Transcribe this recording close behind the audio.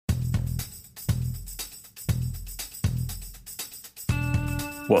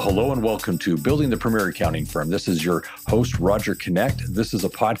Well, hello and welcome to Building the Premier Accounting Firm. This is your host, Roger Connect. This is a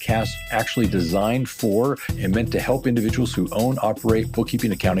podcast actually designed for and meant to help individuals who own, operate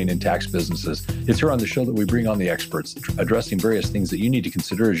bookkeeping, accounting, and tax businesses. It's here on the show that we bring on the experts, addressing various things that you need to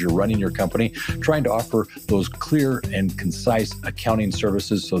consider as you're running your company, trying to offer those clear and concise accounting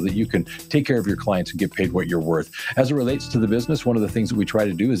services so that you can take care of your clients and get paid what you're worth. As it relates to the business, one of the things that we try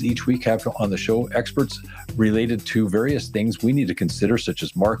to do is each week have on the show experts related to various things we need to consider, such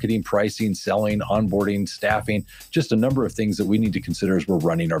as marketing, pricing, selling, onboarding, staffing, just a number of things that we need to consider as we're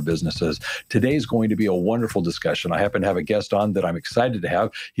running our businesses. Today is going to be a wonderful discussion. I happen to have a guest on that I'm excited to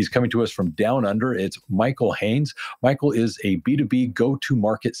have. He's coming to us from down under. It's Michael Haynes. Michael is a B2B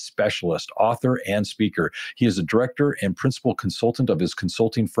go-to-market specialist, author, and speaker. He is a director and principal consultant of his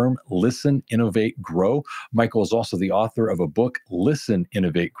consulting firm, Listen, Innovate, Grow. Michael is also the author of a book, Listen,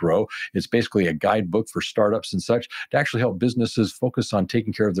 Innovate, Grow. It's basically a guidebook for startups and such to actually help businesses focus on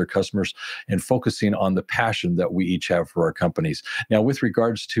taking care of their customers and focusing on the passion that we each have for our companies. Now, with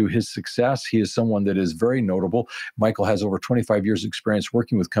regards to his success, he is someone that is very notable. Michael has over 25 years experience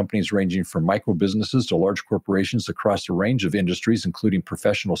working with companies ranging from micro businesses to large corporations across a range of industries, including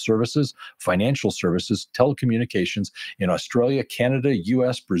professional services, financial services, telecommunications in Australia, Canada,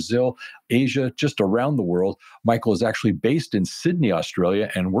 US, Brazil, Asia, just around the world. Michael is actually based in Sydney, Australia,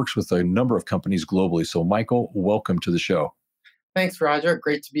 and works with a number of companies globally. So, Michael, welcome to the show. Thanks, Roger.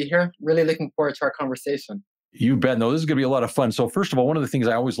 Great to be here. Really looking forward to our conversation. You bet. No, this is going to be a lot of fun. So first of all, one of the things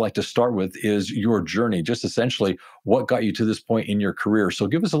I always like to start with is your journey, just essentially what got you to this point in your career. So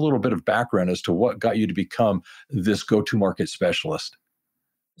give us a little bit of background as to what got you to become this go-to-market specialist.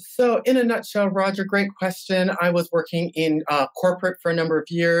 So in a nutshell, Roger, great question. I was working in corporate for a number of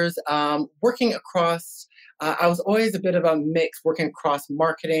years, working across I was always a bit of a mix, working across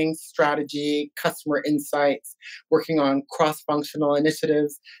marketing, strategy, customer insights, working on cross-functional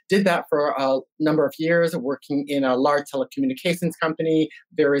initiatives. Did that for a number of years, working in a large telecommunications company,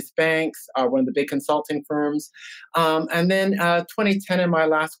 various banks, one of the big consulting firms. And then 2010 in my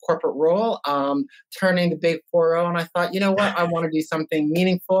last corporate role, turning the big 4-0, and I thought, you know what, I want to do something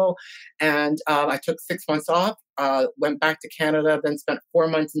meaningful. And I took 6 months off. Went back to Canada, then spent 4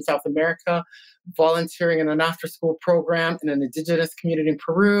 months in South America, volunteering in an after-school program in an indigenous community in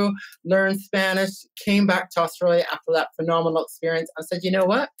Peru, learned Spanish, came back to Australia after that phenomenal experience. I said, you know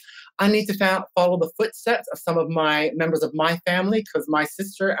what? I need to follow the footsteps of some of my members of my family because my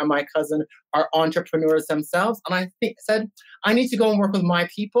sister and my cousin are entrepreneurs themselves. And I said, I need to go and work with my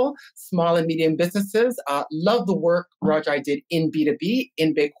people, small and medium businesses. Love the work, Roger, I did in B2B,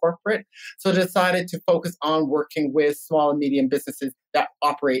 in big corporate. So I decided to focus on working with small and medium businesses that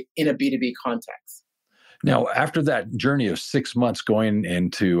operate in a B2B context. Now, after that journey of 6 months going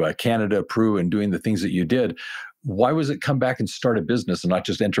into Canada, Peru, and doing the things that you did, why was it come back and start a business and not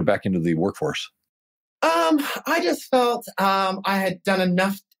just enter back into the workforce? I just felt I had done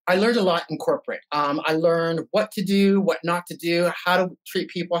enough. I learned a lot in corporate. I learned what to do, what not to do, how to treat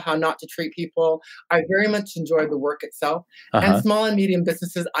people, how not to treat people. I very much enjoyed the work itself. And small and medium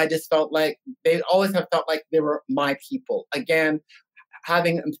businesses, I just felt like they always have felt like they were my people. Again,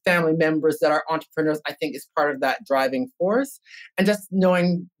 having family members that are entrepreneurs, I think is part of that driving force. And just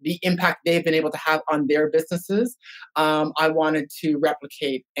knowing the impact they've been able to have on their businesses, I wanted to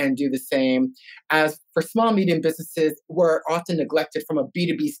replicate and do the same. As for small, medium businesses, we're often neglected from a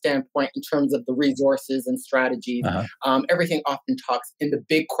B2B standpoint in terms of the resources and strategies. Everything often talks in the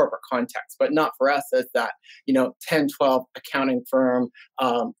big corporate context, but not for us as that, 10, 12 accounting firm,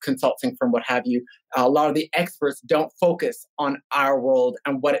 consulting firm, what have you. A lot of the experts don't focus on our world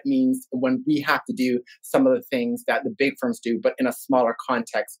and what it means when we have to do some of the things that the big firms do, but in a smaller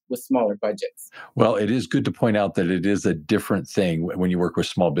context with smaller budgets. Well, it is good to point out that it is a different thing when you work with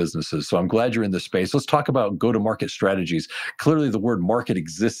small businesses. So I'm glad you're in this space. Let's talk about go-to-market strategies. Clearly, the word market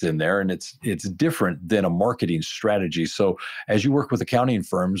exists in there, and it's different than a marketing strategy. So as you work with accounting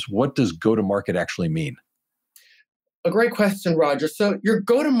firms, what does go-to-market actually mean? A great question, Roger. So your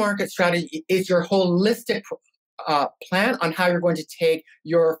go-to-market strategy is your holistic plan on how you're going to take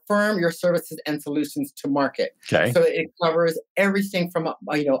your firm, your services, and solutions to market. Okay. So it covers everything from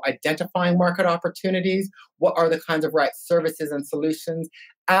identifying market opportunities, what are the kinds of right services and solutions,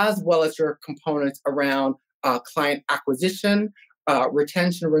 as well as your components around client acquisition,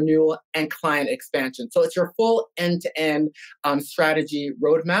 retention, renewal, and client expansion. So it's your full end-to-end strategy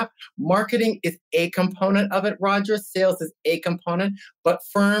roadmap. Marketing is a component of it, Roger. Sales is a component, but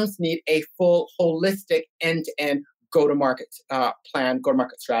firms need a full, holistic, end-to-end go-to-market plan,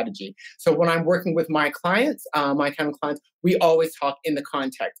 go-to-market strategy. So when I'm working with my clients, my accounting clients, we always talk in the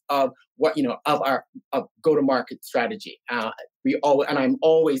context of what, of our of go-to-market strategy. And I'm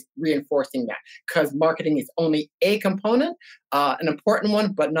always reinforcing that, because marketing is only a component, an important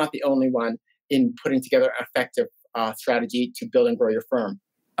one, but not the only one in putting together an effective strategy to build and grow your firm.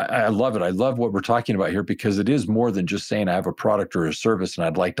 I love it. I love what we're talking about here, because it is more than just saying I have a product or a service and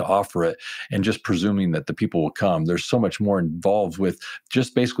I'd like to offer it and just presuming that the people will come. There's so much more involved with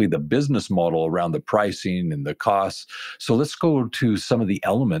just basically the business model around the pricing and the costs. So let's go to some of the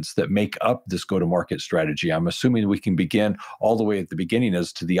elements that make up this go-to-market strategy. I'm assuming we can begin all the way at the beginning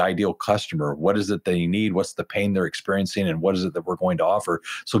as to the ideal customer. What is it they need? What's the pain they're experiencing? And what is it that we're going to offer?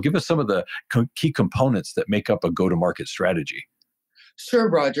 So give us some of the key components that make up a go-to-market strategy. Sure,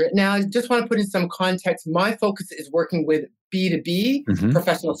 Roger. Now, I just want to put in some context. My focus is working with B2B Hmm.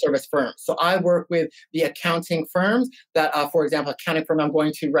 professional service firms. So I work with the accounting firms that, for example, accounting firm I'm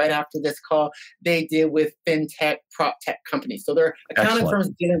going to right after this call, they deal with fintech, prop tech companies. So they're accounting Excellent. firms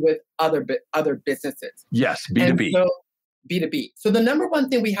dealing with other businesses. Yes, And B2B. so B2B. So the number one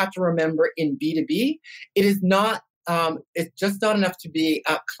thing we have to remember in B2B, it is not it's just not enough to be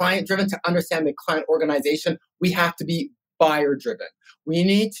client driven to understand the client organization. We have to be buyer driven. We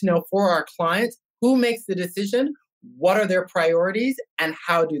need to know for our clients who makes the decision, what are their priorities, and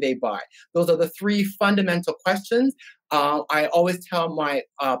how do they buy. Those are the three fundamental questions. I always tell my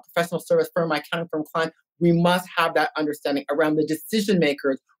professional service firm, my accounting firm client, we must have that understanding around the decision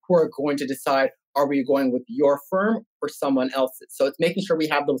makers who are going to decide, are we going with your firm or someone else's? So it's making sure we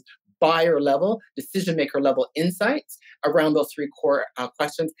have those buyer level, decision maker level insights around those three core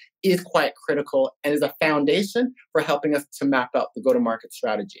questions is quite critical and is a foundation for helping us to map out the go-to-market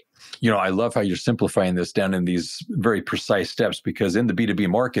strategy. I love how you're simplifying this down in these very precise steps, because in the B2B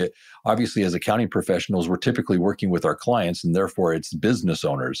market, obviously, as accounting professionals, we're typically working with our clients, and therefore it's business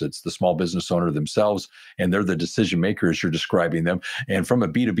owners. It's the small business owner themselves, and they're the decision makers you're describing them. And from a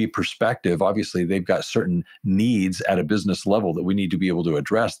B2B perspective, obviously, they've got certain needs at a business level that we need to be able to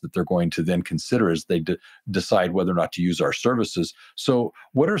address, that they're going to then consider as they decide whether or not to use our services. So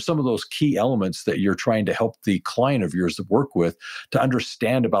what are some of those key elements that you're trying to help the client of yours work with to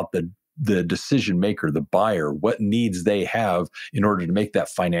understand about the decision maker, the buyer, what needs they have in order to make that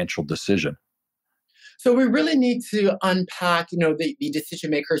financial decision? So we really need to unpack, the decision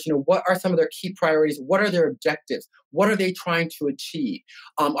makers. What are some of their key priorities? What are their objectives? What are they trying to achieve?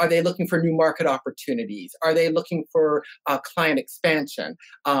 Are they looking for new market opportunities? Are they looking for client expansion?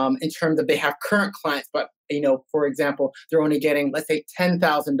 In terms of they have current clients, but for example, they're only getting, let's say,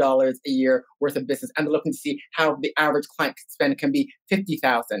 $10,000 a year worth of business, and they're looking to see how the average client spend can be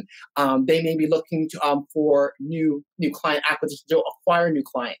 50,000. They may be looking for new client acquisition to acquire new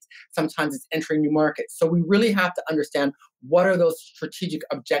clients. Sometimes it's entering new markets. So we really have to understand what are those strategic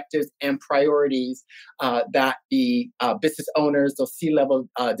objectives and priorities that the business owners, those C-level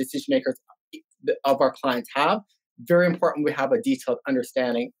decision makers of our clients have. Very important we have a detailed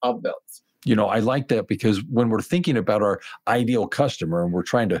understanding of those. I like that, because when we're thinking about our ideal customer and we're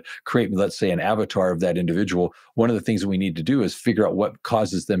trying to create, let's say, an avatar of that individual, one of the things that we need to do is figure out what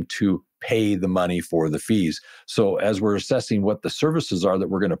causes them to pay the money for the fees. So as we're assessing what the services are that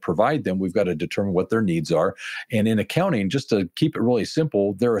we're going to provide them, we've got to determine what their needs are. And in accounting, just to keep it really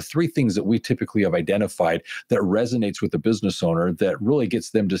simple, there are three things that we typically have identified that resonates with the business owner that really gets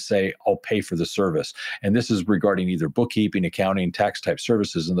them to say, I'll pay for the service. And this is regarding either bookkeeping, accounting, tax type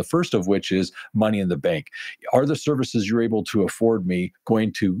services. And the first of which is money in the bank. Are the services you're able to afford me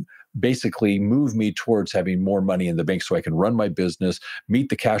going to basically move me towards having more money in the bank so I can run my business, meet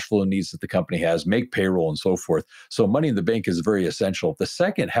the cash flow needs that the company has, make payroll, and so forth? So money in the bank is very essential. The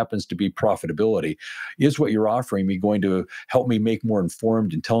second happens to be profitability. Is what you're offering me going to help me make more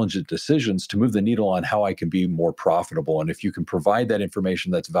informed, intelligent decisions to move the needle on how I can be more profitable? And if you can provide that information,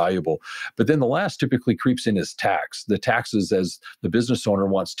 that's valuable. But then the last typically creeps in is tax. The taxes, as the business owner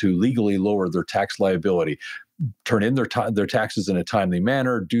wants to legally lower their tax liability, turn in their taxes in a timely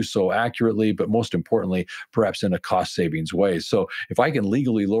manner, do so accurately, but most importantly, perhaps in a cost savings way. So if I can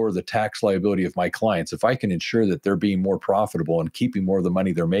legally lower the tax liability of my clients, if I can ensure that they're being more profitable and keeping more of the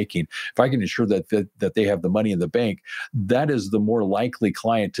money they're making, if I can ensure that they have the money in the bank, that is the more likely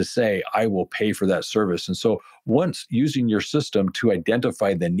client to say, I will pay for that service. And so once using your system to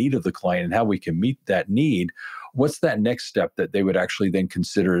identify the need of the client and how we can meet that need, what's that next step that they would actually then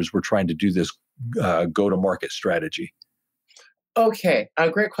consider as we're trying to do this go-to-market strategy? Okay,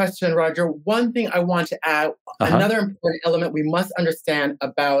 a great question, Roger. One thing I want to add, Uh-huh. another important element we must understand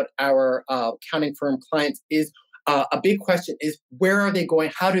about our accounting firm clients is a big question is, where are they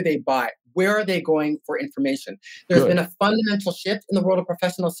going? How do they buy? where are they going for information? There's Good. been a fundamental shift in the world of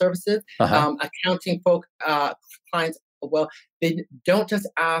professional services. Uh-huh. Accounting clients, well, they don't just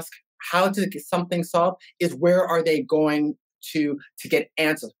ask how to get something solved, is where are they going to get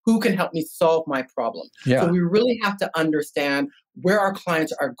answers? Who can help me solve my problem? So Yeah. we really have to understand where our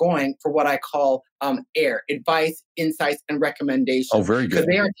clients are going for what I call AIR, advice, insights, and Oh, recommendations, very because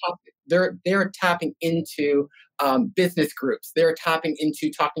good. they're tapping into business groups. They're tapping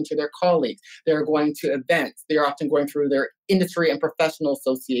into talking to their colleagues. They're going to events. They're often going through their industry and professional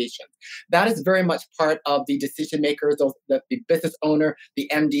associations. That is very much part of the decision makers, the business owner, the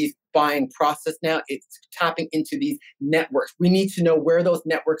MD's buying process now. It's tapping into these networks. We need to know where those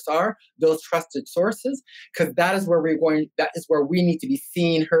networks are, those trusted sources, because that is where we need to be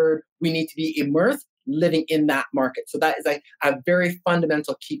seen, heard. We need to be immersed, living in that market. So that is a very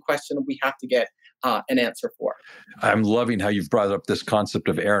fundamental key question we have to get an answer for. I'm loving how you've brought up this concept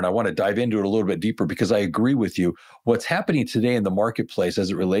of air, and I want to dive into it a little bit deeper because I agree with you. What's happening today in the marketplace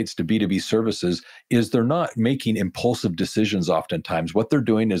as it relates to B2B services is they're not making impulsive decisions oftentimes. What they're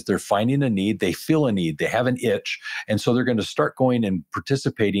doing is they're finding a need, they feel a need, they have an itch, and so they're going to start going and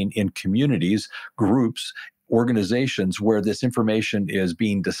participating in communities, groups, organizations where this information is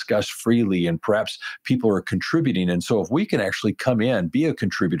being discussed freely and perhaps people are contributing. And so if we can actually come in, be a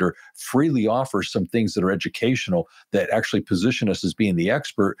contributor, freely offer some things that are educational, that actually position us as being the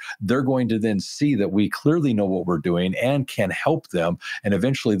expert, they're going to then see that we clearly know what we're doing and can help them. And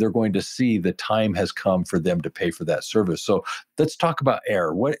eventually they're going to see the time has come for them to pay for that service. So let's talk about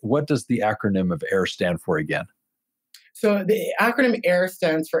AIR. What does the acronym of AIR stand for again? So the acronym AIR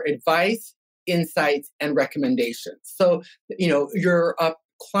stands for advice, insights, and recommendations. So, your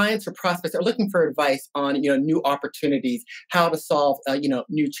clients or prospects are looking for advice on, new opportunities, how to solve,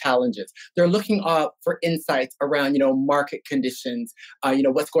 new challenges. They're looking for insights around, market conditions,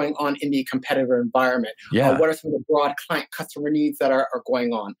 what's going on in the competitive environment. Yeah. What are some of the broad client customer needs that are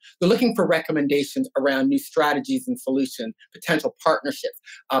going on? They're looking for recommendations around new strategies and solutions, potential partnerships,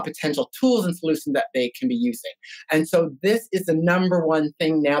 potential tools and solutions that they can be using. And so this is the number one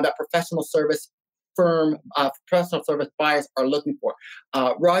thing now that professional service buyers are looking for.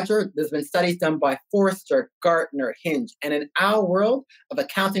 Roger, there's been studies done by Forrester, Gartner, Hinge, and in our world of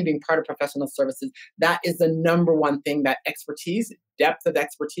accounting being part of professional services, that is the number one thing, that expertise, depth of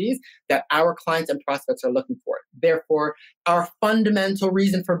expertise that our clients and prospects are looking for. Therefore, our fundamental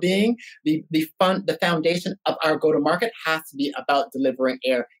reason for being, the foundation of our go-to-market has to be about delivering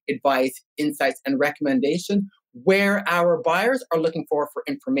AIR, advice, insights, and recommendations, where our buyers are looking for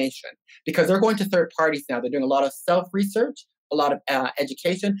information, because they're going to third parties now. They're doing a lot of self-research, a lot of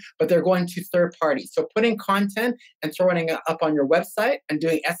education, but they're going to third parties. So putting content and throwing it up on your website and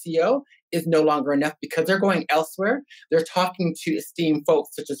doing SEO is no longer enough, because they're going elsewhere. They're talking to esteemed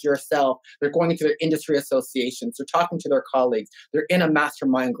folks such as yourself. They're going into their industry associations. They're talking to their colleagues. They're in a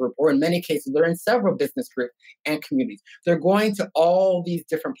mastermind group, or in many cases, they're in several business groups and communities. They're going to all these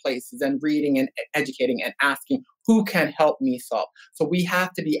different places and reading and educating and asking, who can help me solve? So we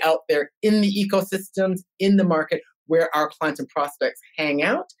have to be out there in the ecosystems, in the market, where our clients and prospects hang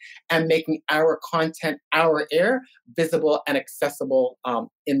out, and making our content, our AIR, visible and accessible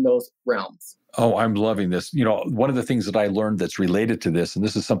in those realms. Oh, I'm loving this. One of the things that I learned that's related to this, and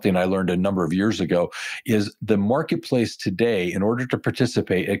this is something I learned a number of years ago, is the marketplace today, in order to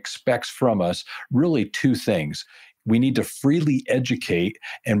participate, expects from us really two things. We need to freely educate.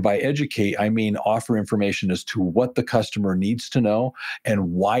 And by educate, I mean offer information as to what the customer needs to know and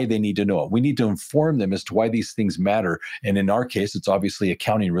why they need to know it. We need to inform them as to why these things matter. And in our case, it's obviously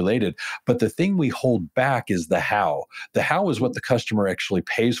accounting related. But the thing we hold back is the how. The how is what the customer actually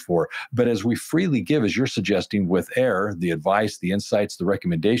pays for. But as we freely give, as you're suggesting with AIR, the advice, the insights, the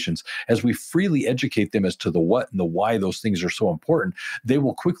recommendations, as we freely educate them as to the what and the why those things are so important, they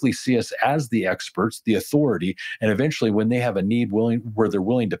will quickly see us as the experts, the authority, and eventually, when they have a need where they're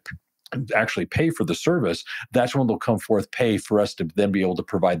willing to actually pay for the service, that's when they'll come forth, pay for us to then be able to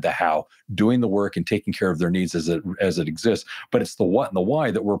provide the how, doing the work and taking care of their needs as it exists. But it's the what and the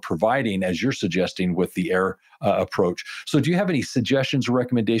why that we're providing, as you're suggesting, with the AIR approach. So do you have any suggestions or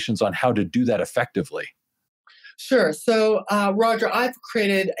recommendations on how to do that effectively? Sure. So, Roger, I've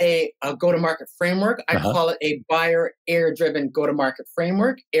created a go-to-market framework. I call it a buyer AIR-driven go-to-market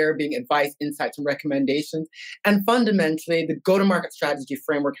framework, AIR being advice, insights, and recommendations. And fundamentally, the go-to-market strategy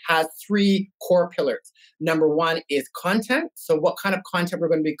framework has three core pillars. Number one is content. So what kind of content we're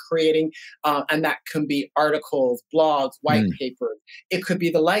going to be creating, and that can be articles, blogs, white papers. It could be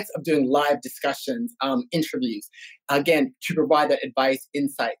the likes of doing live discussions, interviews, again, to provide that advice,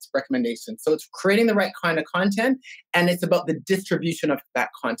 insights, recommendations. So it's creating the right kind of content content, and it's about the distribution of that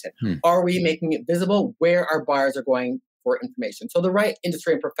content. Hmm. Are we making it visible where our buyers are going for information? So the right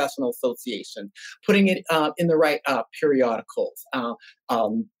industry and professional association, putting it in the right periodicals,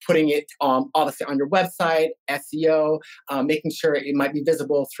 putting it obviously on your website, SEO, making sure it might be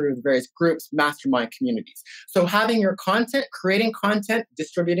visible through the various groups, mastermind communities. So having your content, creating content,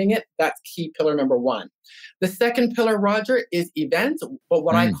 distributing it, that's key pillar number one. The second pillar, Roger, is events, but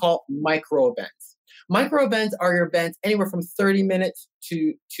what I call micro events. Micro events are your events anywhere from 30 minutes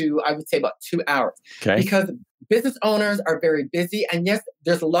to I would say about 2 hours. Okay. Because business owners are very busy. And yes,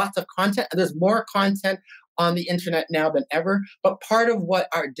 there's lots of content and there's more content on the internet now than ever. But part of what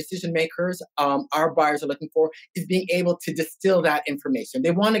our decision makers, our buyers are looking for is being able to distill that information.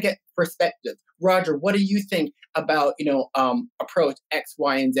 They want to get perspective. Roger, what do you think about, approach X,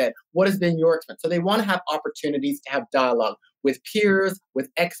 Y, and Z? What has been your experience? So they want to have opportunities to have dialogue with peers, with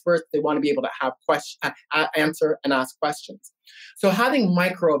experts. They want to be able to have answer and ask questions. So having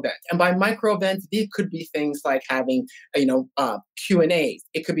micro events, and by micro events, these could be things like having, Q&As.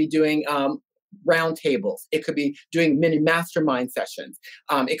 It could be doing roundtables. It could be doing mini mastermind sessions.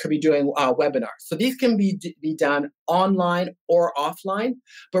 It could be doing webinars. So these can be done online or offline.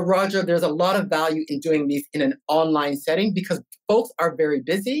 But Roger, there's a lot of value in doing these in an online setting because folks are very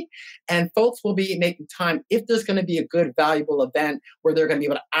busy and folks will be making time if there's going to be a good, valuable event where they're going to be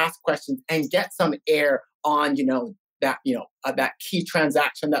able to ask questions and get some air on, that key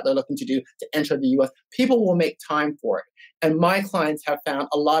transaction that they're looking to do to enter the US. People will make time for it. And my clients have found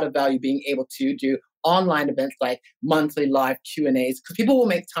a lot of value being able to do online events like monthly live Q&As because people will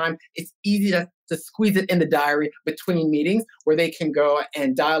make time. It's easy to squeeze it in the diary between meetings where they can go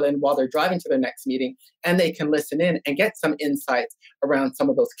and dial in while they're driving to their next meeting and they can listen in and get some insights around some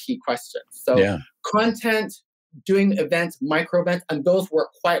of those key questions. So content, doing events, micro events, and those work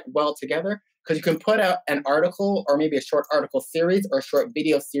quite well together. Because you can put out an article or maybe a short article series or a short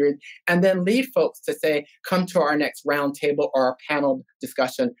video series and then lead folks to say, come to our next roundtable or our panel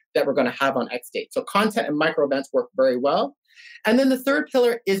discussion that we're going to have on X date. So content and micro events work very well. And then the third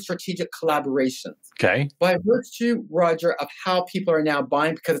pillar is strategic collaborations. Okay. By virtue, Roger, of how people are now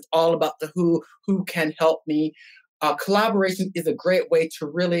buying, because it's all about the who can help me. Collaboration is a great way to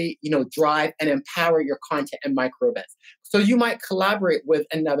really, drive and empower your content and micro events. So you might collaborate with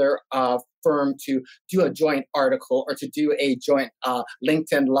another firm to do a joint article or to do a joint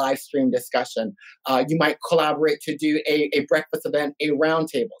LinkedIn live stream discussion. You might collaborate to do a breakfast event, a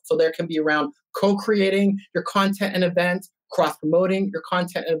roundtable. So there can be around co-creating your content and events, cross-promoting your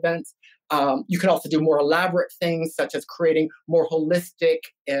content and events. You can also do more elaborate things such as creating more holistic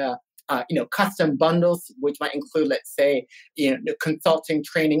custom bundles, which might include, let's say, consulting,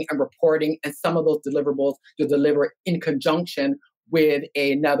 training, and reporting. And some of those deliverables you'll deliver in conjunction with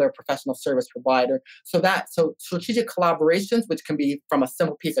another professional service provider. So strategic collaborations, which can be from a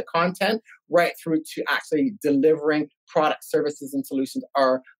simple piece of content right through to actually delivering product, services, and solutions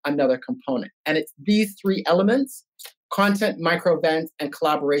are another component. And it's these three elements, content, micro events, and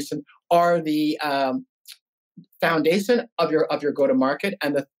collaboration are the foundation of your go-to-market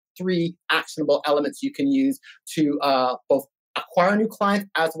and the three actionable elements you can use to both acquire new clients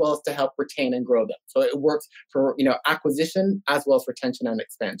as well as to help retain and grow them. So it works for acquisition as well as retention and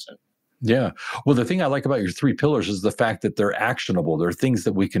expansion. Yeah. Well, the thing I like about your three pillars is the fact that they're actionable. They're things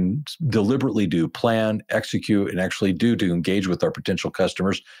that we can deliberately do, plan, execute, and actually do to engage with our potential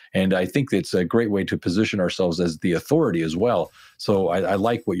customers. And I think it's a great way to position ourselves as the authority as well. So I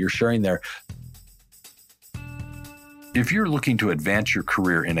like what you're sharing there. If you're looking to advance your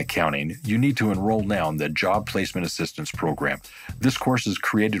career in accounting, you need to enroll now in the Job Placement Assistance Program. This course is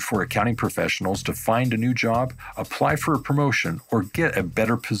created for accounting professionals to find a new job, apply for a promotion, or get a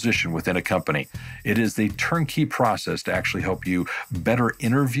better position within a company. It is the turnkey process to actually help you better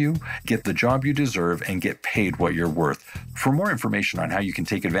interview, get the job you deserve, and get paid what you're worth. For more information on how you can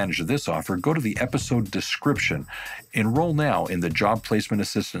take advantage of this offer, go to the episode description. Enroll now in the Job Placement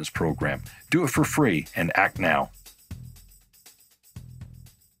Assistance Program. Do it for free and act now.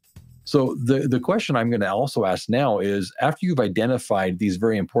 So the question I'm going to also ask now is, after you've identified these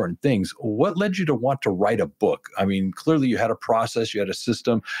very important things, what led you to want to write a book? I mean, clearly you had a process, you had a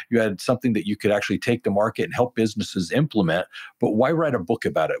system, you had something that you could actually take to market and help businesses implement, but why write a book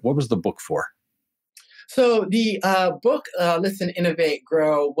about it? What was the book for? So the book, Listen, Innovate,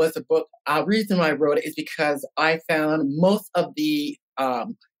 Grow, was a book. Reason why I wrote it is because I found most of the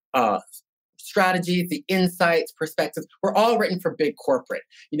strategies, the insights, perspectives were all written for big corporate,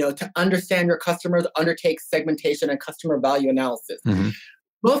 to understand your customers, undertake segmentation and customer value analysis. Mm-hmm.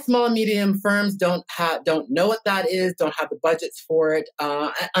 Most small and medium firms don't know what that is, don't have the budgets for it,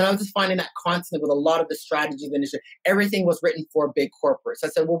 and I was just finding that constantly with a lot of the strategies initiatives, everything was written for big corporates. I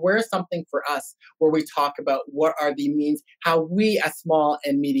said, well, where's something for us where we talk about what are the means, how we as small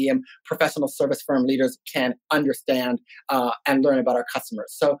and medium professional service firm leaders can understand and learn about our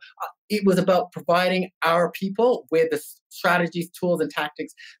customers. So it was about providing our people with the strategies, tools, and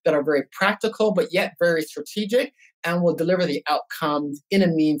tactics that are very practical, but yet very strategic and will deliver the outcomes in a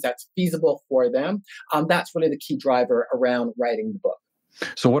means that's feasible for them. That's really the key driver around writing the book.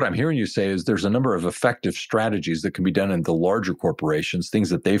 So what I'm hearing you say is there's a number of effective strategies that can be done in the larger corporations, things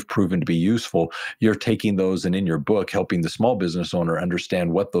that they've proven to be useful. You're taking those and in your book, helping the small business owner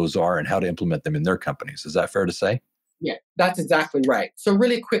understand what those are and how to implement them in their companies. Is that fair to say? Yeah, that's exactly right. So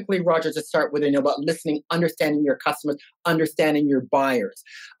really quickly, Roger, to start with, about listening, understanding your customers, understanding your buyers.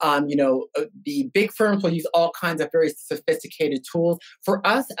 The big firms will use all kinds of very sophisticated tools. For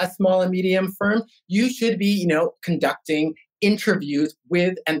us, as small and medium firms, you should be, conducting interviews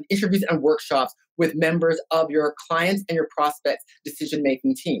and workshops with members of your clients and your prospects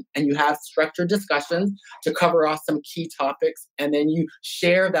decision-making team. And you have structured discussions to cover off some key topics, and then you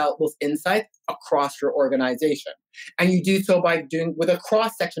share those insights across your organization. And you do so by doing with a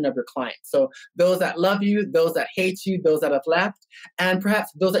cross-section of your clients. So those that love you, those that hate you, those that have left, and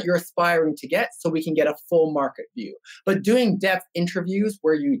perhaps those that you're aspiring to get, so we can get a full market view. But doing depth interviews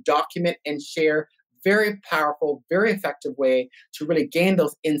where you document and share, very powerful, very effective way to really gain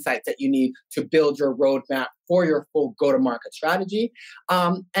those insights that you need to build your roadmap for your full go-to-market strategy.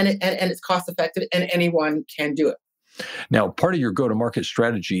 And it's cost effective, and anyone can do it. Now, part of your go-to-market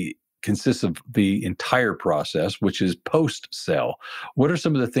strategy consists of the entire process, which is post-sale. What are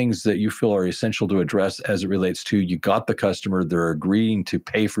some of the things that you feel are essential to address as it relates to you got the customer, they're agreeing to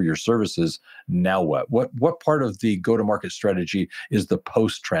pay for your services, now what? What part of the go-to-market strategy is the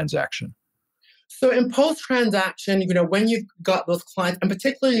post-transaction? So in post-transaction, when you've got those clients, and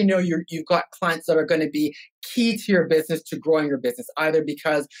particularly, you've got clients that are going to be key to your business, to growing your business, either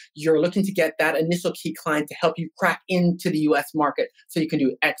because you're looking to get that initial key client to help you crack into the US market so you can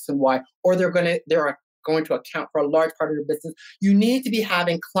do X and Y, or they're going to account for a large part of your business. You need to be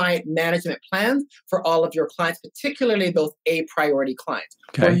having client management plans for all of your clients, particularly those A priority clients.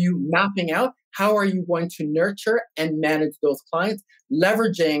 Okay. Where you mapping out how are you going to nurture and manage those clients,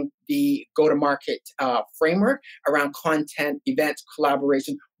 leveraging the go-to-market framework around content, events,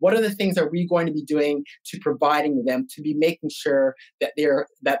 collaboration. What are the things are we going to be doing to providing them to be making sure that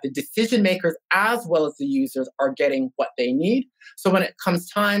the decision makers as well as the users are getting what they need? So when it comes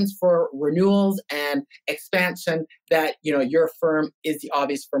times for renewals and expansion, that your firm is the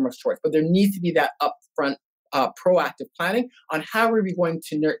obvious firm of choice, but there needs to be that upfront proactive planning on how are we going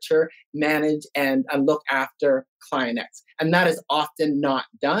to nurture, manage, and look after client X. And that is often not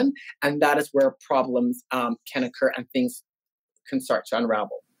done. And that is where problems can occur and things can start to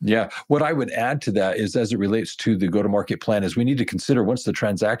unravel. Yeah. What I would add to that is, as it relates to the go-to-market plan, is we need to consider once the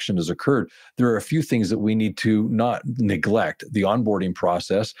transaction has occurred, there are a few things that we need to not neglect. The onboarding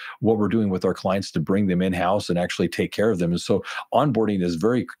process, what we're doing with our clients to bring them in-house and actually take care of them. And so onboarding is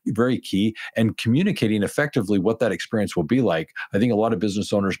very, very key, and communicating effectively what that experience will be like. I think a lot of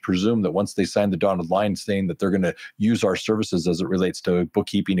business owners presume that once they sign the dotted line saying that they're going to use our services as it relates to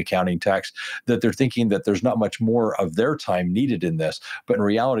bookkeeping, accounting, tax, that they're thinking that there's not much more of their time needed in this. But in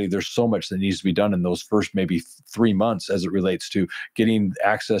reality, there's so much that needs to be done in those first maybe 3 months as it relates to getting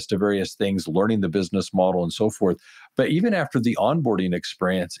access to various things, learning the business model, and so forth. But even after the onboarding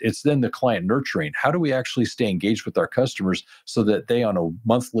experience, it's then the client nurturing. How do we actually stay engaged with our customers so that they, on a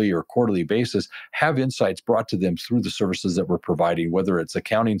monthly or quarterly basis, have insights brought to them through the services that we're providing, whether it's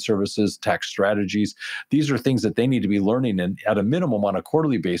accounting services, tax strategies? These are things that they need to be learning, and at a minimum on a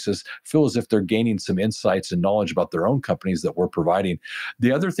quarterly basis, feel as if they're gaining some insights and knowledge about their own companies that we're providing.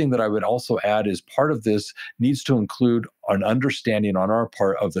 The other thing that I would also add is part of this needs to include an understanding on our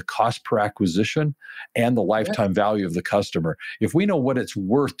part of the cost per acquisition and the lifetime value of the customer. If we know what it's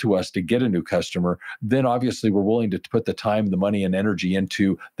worth to us to get a new customer, then obviously we're willing to put the time, the money, and energy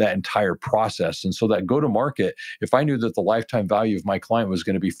into that entire process. And so that go to market, if I knew that the lifetime value of my client was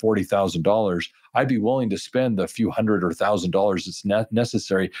going to be $40,000, I'd be willing to spend the few hundred or $1,000 that's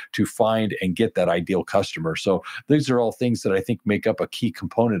necessary to find and get that ideal customer. So these are all things that I think make up a key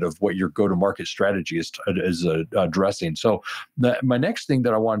component of what your go-to-market strategy is addressing. So my next thing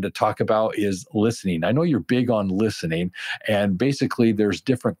that I wanted to talk about is listening. I know you're big on listening, and basically there's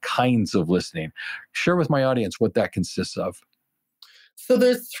different kinds of listening. Share with my audience what that consists of. So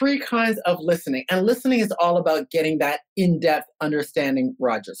there's 3 kinds of listening, and listening is all about getting that in-depth understanding,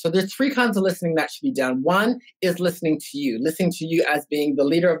 Roger. So there's three kinds of listening that should be done. One is listening to you as being the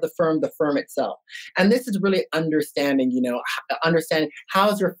leader of the firm itself. And this is really understanding, understanding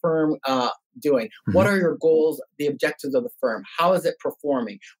how's your firm doing? What are your goals, the objectives of the firm? How is it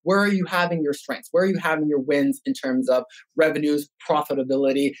performing? Where are you having your strengths? Where are you having your wins in terms of revenues,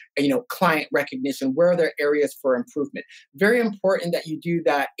 profitability, client recognition? Where are there areas for improvement? Very important that you do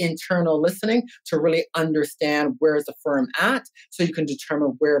that internal listening to really understand where is the firm at so you can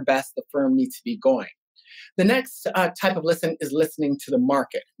determine where best the firm needs to be going. The next type of listening is listening to the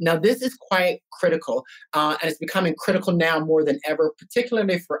market. Now, this is quite critical, and it's becoming critical now more than ever,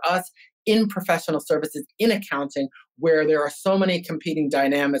 particularly for us in professional services, in accounting, where there are so many competing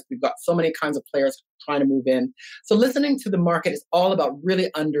dynamics. We've got so many kinds of players trying to move in. So listening to the market is all about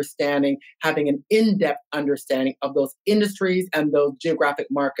really understanding, having an in-depth understanding of those industries and those geographic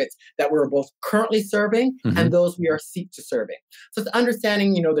markets that we're both currently serving and those we are seek to serving. So it's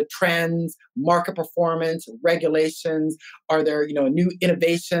understanding, the trends, market performance, regulations. Are there, new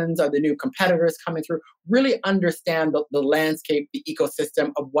innovations? Are there new competitors coming through? Really understand the landscape, the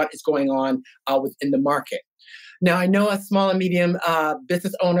ecosystem of what is going on within the market. Now, I know as small and medium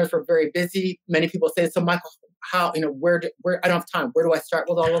business owners were very busy. Many people say, so Michael, how, where I don't have time. Where do I start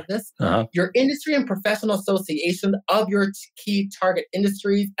with all of this? Your industry and professional association of your key target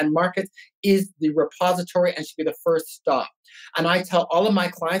industries and markets is the repository and should be the first stop. And I tell all of my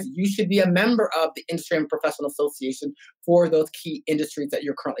clients, you should be a member of the industry and professional association for those key industries that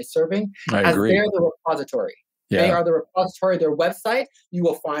you're currently serving. I agree. They're the repository. Yeah. They are the repository, their website. You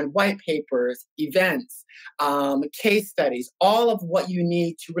will find white papers, events, case studies, all of what you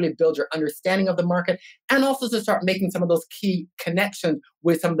need to really build your understanding of the market and also to start making some of those key connections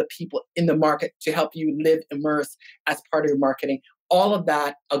with some of the people in the market to help you live immersed as part of your marketing. All of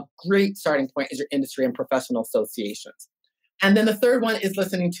that, a great starting point is your industry and professional associations. And then the third one is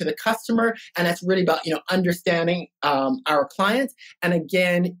listening to the customer. And that's really about, understanding our clients. And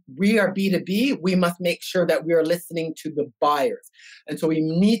again, we are B2B. We must make sure that we are listening to the buyers. And so we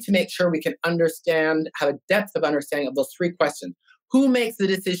need to make sure we can understand, have a depth of understanding of those three questions. Who makes the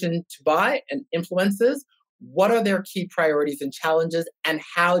decision to buy and influences? What are their key priorities and challenges, and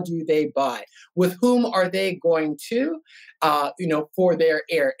how do they buy? With whom are they going to, for their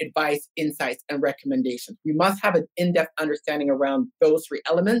advice, insights, and recommendations? We must have an in-depth understanding around those three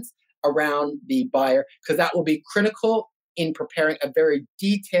elements around the buyer, because that will be critical in preparing a very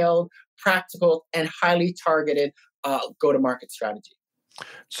detailed, practical, and highly targeted go-to-market strategy.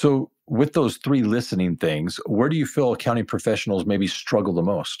 So with those three listening things, where do you feel accounting professionals maybe struggle the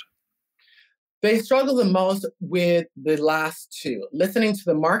most? They struggle the most with the last two. Listening to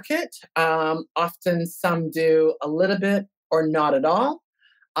the market, often some do a little bit or not at all.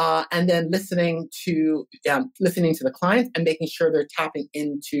 And then listening to the clients and making sure they're tapping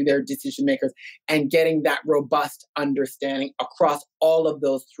into their decision makers and getting that robust understanding across all of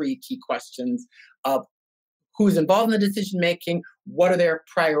those three key questions of who's involved in the decision making, what are their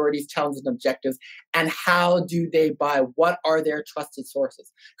priorities, challenges, and objectives, and how do they buy? What are their trusted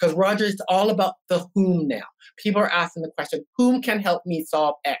sources? Because Roger, it's all about the whom now. People are asking the question, whom can help me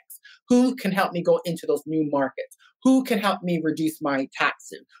solve X? Who can help me go into those new markets? Who can help me reduce my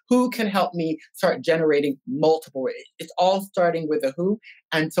taxes? Who can help me start generating multiple ways? It's all starting with a who.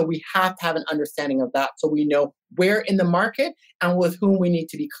 And so we have to have an understanding of that so we know where in the market and with whom we need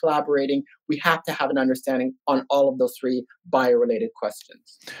to be collaborating. We have to have an understanding on all of those three buyer-related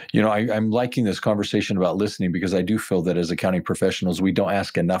questions. I'm liking this conversation about listening because I do feel that as accounting professionals, we don't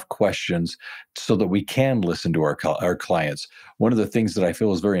ask enough questions so that we can listen to our clients. One of the things that I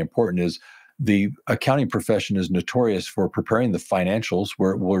feel is very important is the accounting profession is notorious for preparing the financials.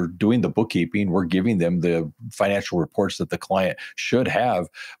 We're doing the bookkeeping. We're giving them the financial reports that the client should have.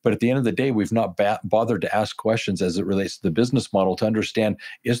 But at the end of the day, we've not bothered to ask questions as it relates to the business model to understand,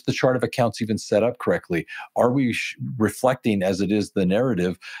 is the chart of accounts even set up correctly? Are we reflecting as it is the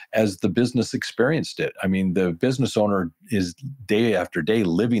narrative as the business experienced it? I mean, the business owner is day after day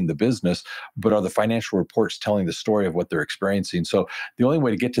living the business, but are the financial reports telling the story of what they're experiencing? So the only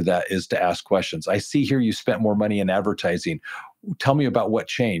way to get to that is to ask questions. I see here you spent more money in advertising. Tell me about what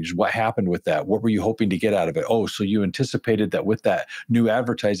changed. What happened with that? What were you hoping to get out of it? Oh, so you anticipated that with that new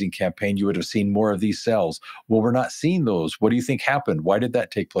advertising campaign, you would have seen more of these sales. Well, we're not seeing those. What do you think happened? Why did that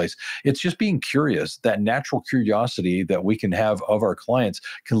take place? It's just being curious. That natural curiosity that we can have of our clients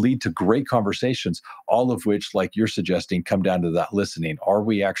can lead to great conversations, all of which, like you're suggesting, come down to that listening. Are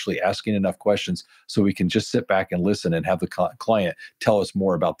we actually asking enough questions so we can just sit back and listen and have the client tell us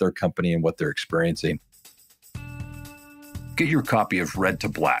more about their company and what they're experiencing? Get your copy of Red to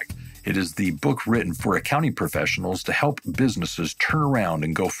Black. It is the book written for accounting professionals to help businesses turn around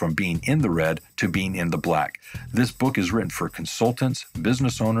and go from being in the red to being in the black. This book is written for consultants,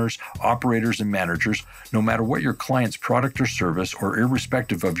 business owners, operators, and managers, no matter what your client's product or service, or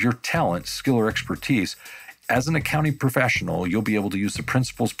irrespective of your talent, skill, or expertise. As an accounting professional, you'll be able to use the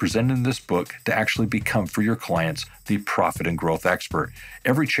principles presented in this book to actually become, for your clients, the profit and growth expert.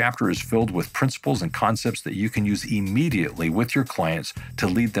 Every chapter is filled with principles and concepts that you can use immediately with your clients to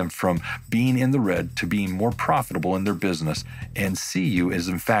lead them from being in the red to being more profitable in their business, and see you as,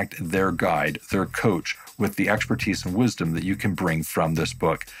 in fact, their guide, their coach, with the expertise and wisdom that you can bring from this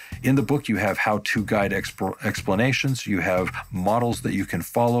book. In the book, you have how-to guide explanations, you have models that you can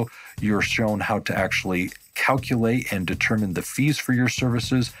follow, you're shown how to actually calculate and determine the fees for your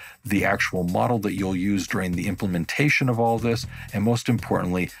services, the actual model that you'll use during the implementation of all this, and most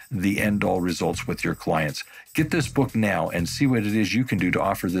importantly, the end-all results with your clients. Get this book now and see what it is you can do to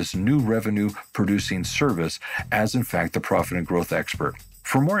offer this new revenue-producing service as, in fact, the profit and growth expert.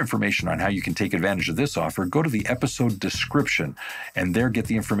 For more information on how you can take advantage of this offer, go to the episode description and there get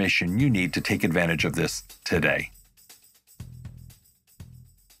the information you need to take advantage of this today.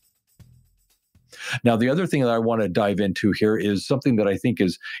 Now, the other thing that I want to dive into here is something that I think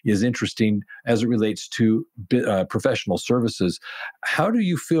is interesting as it relates to professional services. How do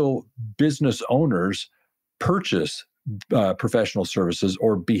you feel business owners purchase professional services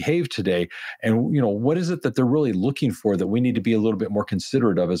or behave today? And, what is it that they're really looking for that we need to be a little bit more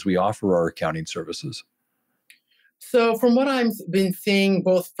considerate of as we offer our accounting services? So from what I've been seeing,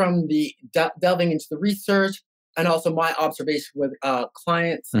 both from the delving into the research and also my observation with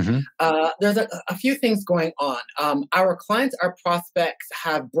clients, there's a few things going on. Our clients, our prospects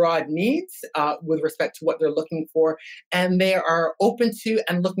have broad needs with respect to what they're looking for, and they are open to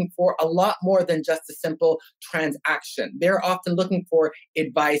and looking for a lot more than just a simple transaction. They're often looking for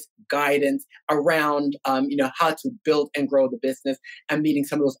advice, guidance around how to build and grow the business and meeting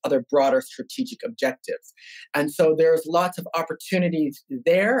some of those other broader strategic objectives. And so there's lots of opportunities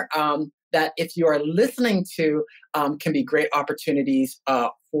there. That if you are listening to can be great opportunities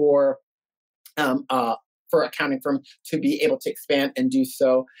for accounting firm to be able to expand and do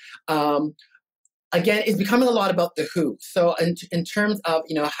so. Again, it's becoming a lot about the who. So in terms of,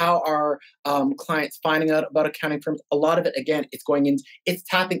 how are clients finding out about accounting firms, a lot of it, again, it's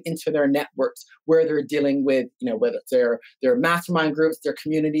tapping into their networks where they're dealing with, whether it's their mastermind groups, their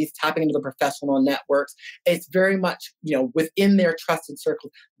communities, tapping into the professional networks. It's very much, within their trusted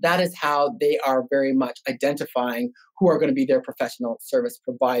circles. That is how they are very much identifying who are going to be their professional service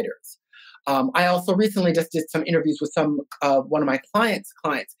providers. I also recently just did some interviews with one of my clients,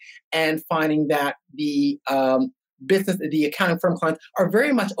 and finding that the accounting firm clients are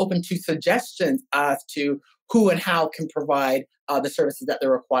very much open to suggestions as to who and how can provide the services that they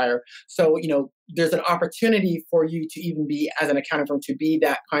require. So, there's an opportunity for you to even be, as an accounting firm, to be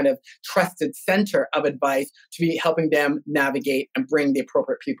that kind of trusted center of advice, to be helping them navigate and bring the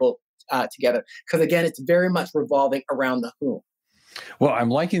appropriate people together. Because again, it's very much revolving around the who. Well, I'm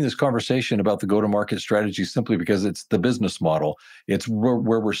liking this conversation about the go-to-market strategy simply because it's the business model. It's where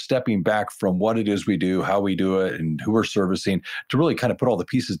we're stepping back from what it is we do, how we do it, and who we're servicing to really kind of put all the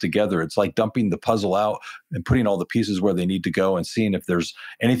pieces together. It's like dumping the puzzle out and putting all the pieces where they need to go and seeing if there's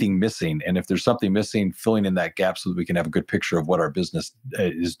anything missing. And if there's something missing, filling in that gap so that we can have a good picture of what our business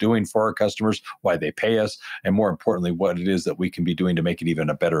is doing for our customers, why they pay us, and more importantly, what it is that we can be doing to make it even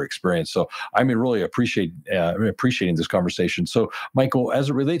a better experience. So I'm really appreciating this conversation. So Michael, as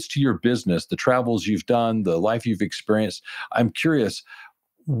it relates to your business, the travels you've done, the life you've experienced, I'm curious,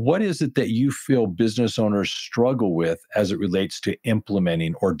 what is it that you feel business owners struggle with as it relates to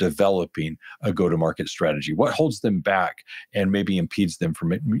implementing or developing a go-to-market strategy? What holds them back and maybe impedes them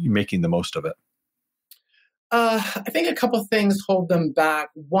from making the most of it? I think a couple of things hold them back.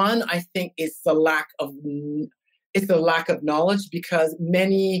 One, I think, is the lack of knowledge, because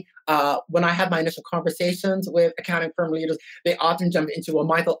many, when I have my initial conversations with accounting firm leaders, they often jump into, well,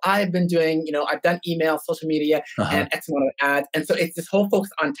 Michael, I've been doing, I've done email, social media, and X amount of ads. And so it's this whole focus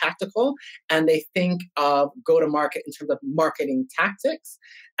on tactical, and they think of go-to-market in terms of marketing tactics,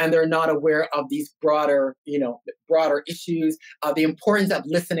 and they're not aware of these broader issues, the importance of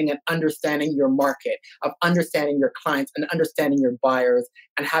listening and understanding your market, of understanding your clients and understanding your buyers,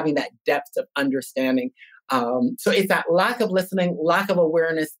 and having that depth of understanding. So it's that lack of listening, lack of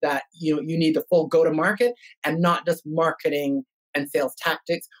awareness that you need the full go-to-market and not just marketing and sales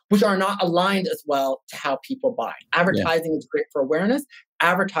tactics, which are not aligned as well to how people buy. Advertising is great for awareness.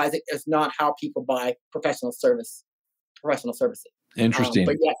 Advertising is not how people buy professional services. Interesting.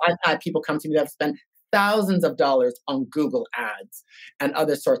 But yeah, I've had people come to me that have spent thousands of dollars on Google ads and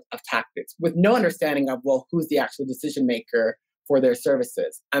other sorts of tactics with no understanding of, well, who's the actual decision maker for their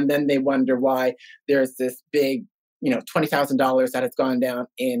services. And then they wonder why there's this big, $20,000 that has gone down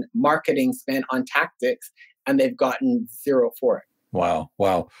in marketing spent on tactics, and they've gotten zero for it. Wow.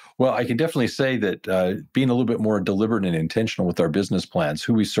 Wow. Well, I can definitely say that being a little bit more deliberate and intentional with our business plans,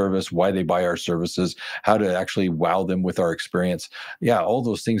 who we service, why they buy our services, how to actually wow them with our experience. Yeah, all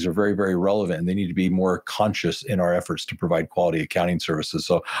those things are very, very relevant, and they need to be more conscious in our efforts to provide quality accounting services.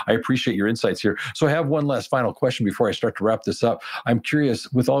 So I appreciate your insights here. So I have one last final question before I start to wrap this up. I'm curious,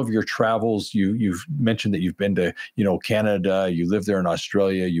 with all of your travels, you've mentioned that you've been to, Canada, you lived there in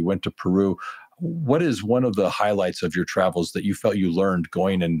Australia, you went to Peru. What is one of the highlights of your travels that you felt you learned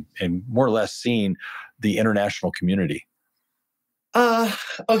going and more or less seeing the international community?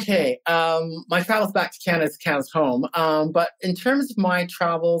 Okay. My travels back to Canada is Canada's home. But in terms of my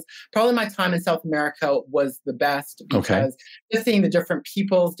travels, probably my time in South America was the best because just seeing the different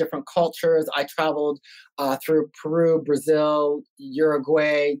peoples, different cultures. I traveled through Peru, Brazil,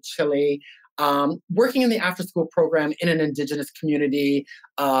 Uruguay, Chile. Working in the after school program in an indigenous community,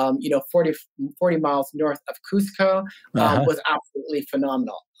 40 miles north of Cusco, was absolutely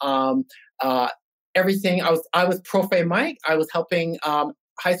phenomenal. Everything I was Profe Mike. I was helping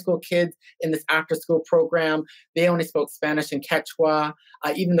high school kids in this after school program. They only spoke Spanish and Quechua.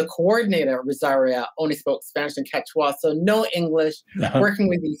 Even the coordinator, Rosaria, only spoke Spanish and Quechua, so no English. Working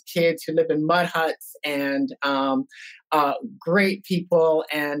with these kids who live in mud huts and great people,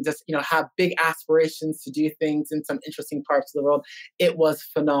 and just have big aspirations to do things in some interesting parts of the world. It was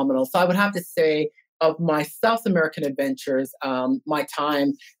phenomenal. So I would have to say, of my South American adventures, my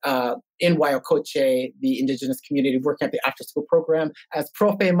time in Huayocoche, the indigenous community, working at the after-school program as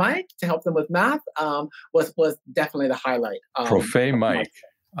Profe Mike to help them with math, was definitely the highlight. Profe Mike.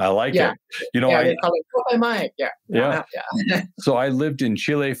 I like it. They call it Profe Mike. Yeah. So I lived in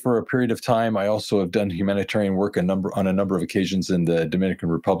Chile for a period of time. I also have done humanitarian work on a number of occasions in the Dominican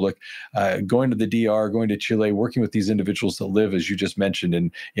Republic. Going to the DR, going to Chile, working with these individuals that live, as you just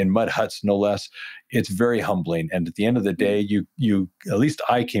mentioned, in mud huts, no less. It's very humbling. And at the end of the day, you at least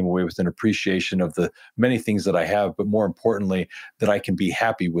I came away with an appreciation of the many things that I have, but more importantly, that I can be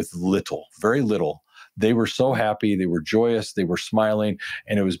happy with little, very little. They were so happy, they were joyous, they were smiling,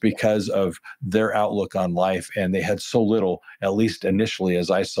 and it was because of their outlook on life. And they had so little, at least initially,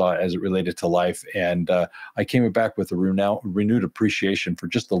 as I saw it, as it related to life. And I came back with a renewed appreciation for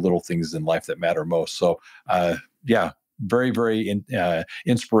just the little things in life that matter most. So, very, very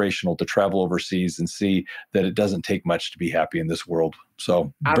inspirational to travel overseas and see that it doesn't take much to be happy in this world.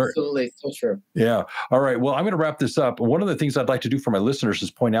 So absolutely, so true. Yeah. All right. Well, I'm going to wrap this up. One of the things I'd like to do for my listeners is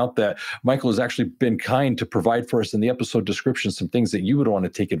point out that Michael has actually been kind to provide for us in the episode description some things that you would want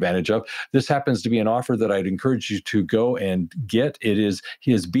to take advantage of. This happens to be an offer that I'd encourage you to go and get. It is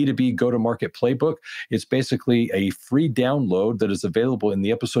his B2B go-to-market playbook. It's basically a free download that is available in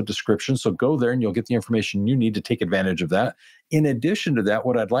the episode description. So go there and you'll get the information you need to take advantage of that. In addition to that,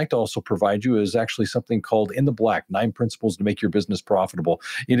 what I'd like to also provide you is actually something called In the Black, 9 Principles to Make Your Business Profitable.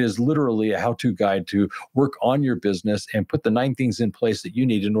 It is literally a how-to guide to work on your business and put the 9 things in place that you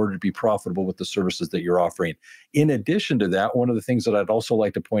need in order to be profitable with the services that you're offering. In addition to that, one of the things that I'd also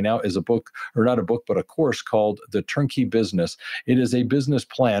like to point out is a book, or not a book, but a course called The Turnkey Business. It is a business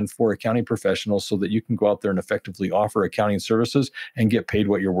plan for accounting professionals so that you can go out there and effectively offer accounting services and get paid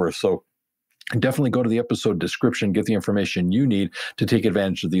what you're worth. So definitely go to the episode description, get the information you need to take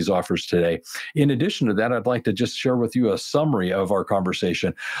advantage of these offers today. In addition to that, I'd like to just share with you a summary of our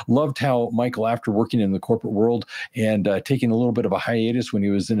conversation. Loved how Michael, after working in the corporate world and taking a little bit of a hiatus when he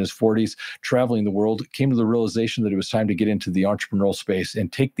was in his 40s, traveling the world, came to the realization that it was time to get into the entrepreneurial space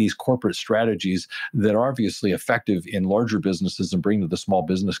and take these corporate strategies that are obviously effective in larger businesses and bring to the small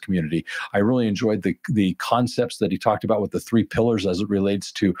business community. I really enjoyed the concepts that he talked about with the 3 pillars as it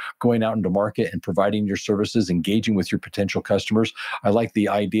relates to going out into market and providing your services, engaging with your potential customers. I like the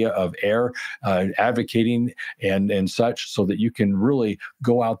idea of AIR, advocating and such, so that you can really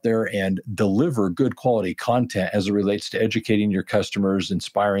go out there and deliver good quality content as it relates to educating your customers,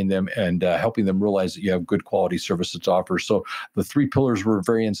 inspiring them, and helping them realize that you have good quality services to offer. So the 3 pillars were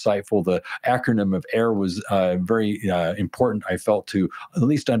very insightful. The acronym of AIR was very important, I felt, to at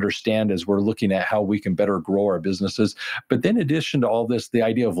least understand as we're looking at how we can better grow our businesses. But then in addition to all this, the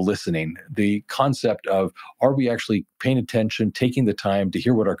idea of listening, the concept of, are we actually paying attention, taking the time to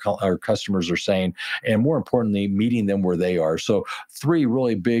hear what our customers are saying, and more importantly, meeting them where they are. So 3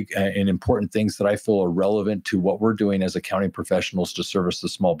 really big and important things that I feel are relevant to what we're doing as accounting professionals to service the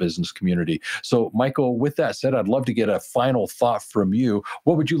small business community. So Michael, with that said, I'd love to get a final thought from you.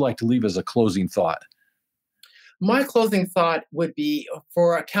 What would you like to leave as a closing thought? My closing thought would be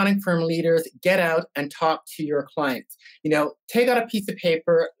for accounting firm leaders, get out and talk to your clients. Take out a piece of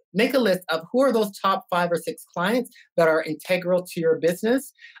paper, make a list of who are those top 5 or 6 clients that are integral to your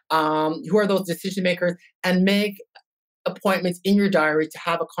business, who are those decision makers, and make appointments in your diary to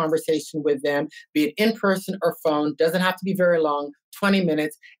have a conversation with them, be it in person or phone. Doesn't have to be very long, 20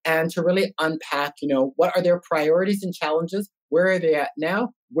 minutes, and to really unpack, what are their priorities and challenges? Where are they at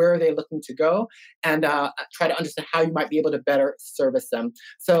now? Where are they looking to go? And try to understand how you might be able to better service them.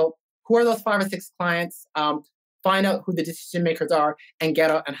 So who are those 5 or 6 clients? Find out who the decision makers are and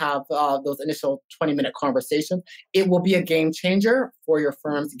get out and have those initial 20-minute conversations. It will be a game changer for your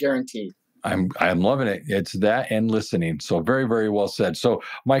firm's guaranteed. I'm loving it. It's that and listening. So very, very well said. So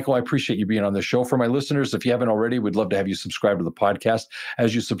Michael, I appreciate you being on the show. For my listeners, if you haven't already, we'd love to have you subscribe to the podcast.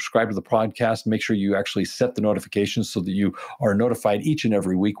 As you subscribe to the podcast, make sure you actually set the notifications so that you are notified each and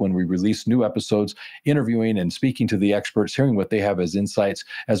every week when we release new episodes, interviewing and speaking to the experts, hearing what they have as insights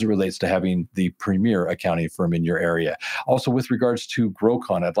as it relates to having the premier accounting firm in your area. Also, with regards to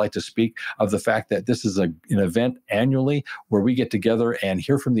GrowCon, I'd like to speak of the fact that this is an event annually where we get together and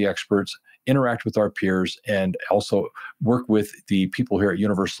hear from the experts, interact with our peers, and also work with the people here at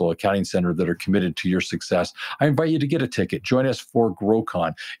Universal Accounting Center that are committed to your success. I invite you to get a ticket. Join us for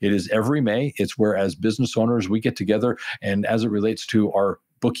GrowCon. It is every May. It's where, as business owners, we get together, and as it relates to our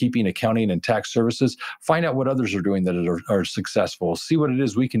bookkeeping, accounting, and tax services, find out what others are doing that are successful, see what it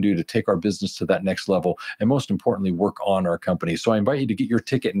is we can do to take our business to that next level, and most importantly, work on our company. So I invite you to get your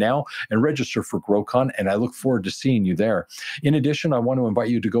ticket now and register for GrowCon, and I look forward to seeing you there. In addition, I want to invite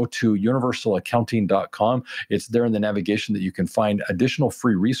you to go to universalaccounting.com. It's there in the navigation that you can find additional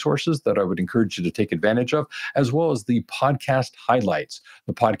free resources that I would encourage you to take advantage of, as well as the podcast highlights.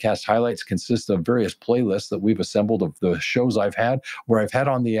 The podcast highlights consist of various playlists that we've assembled of the shows I've had, where I've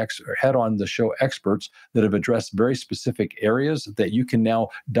had on the show experts that have addressed very specific areas that you can now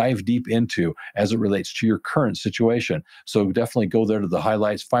dive deep into as it relates to your current situation. So definitely go there to the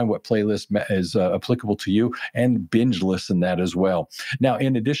highlights, find what playlist is applicable to you, and binge listen that as well. Now,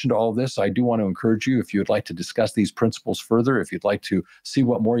 in addition to all this, I do want to encourage you, if you would like to discuss these principles further, if you'd like to see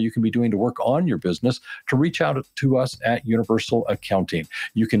what more you can be doing to work on your business, to reach out to us at Universal Accounting.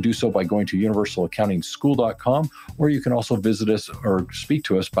 You can do so by going to universalaccountingschool.com, or you can also visit us or speak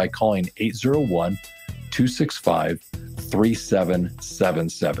to us by calling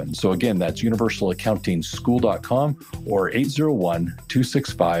 801-265-3777. So again, that's universalaccountingschool.com or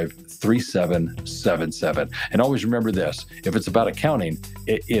 801-265-3777. And always remember this, if it's about accounting,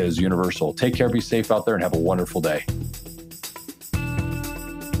 it is universal. Take care, be safe out there, and have a wonderful day.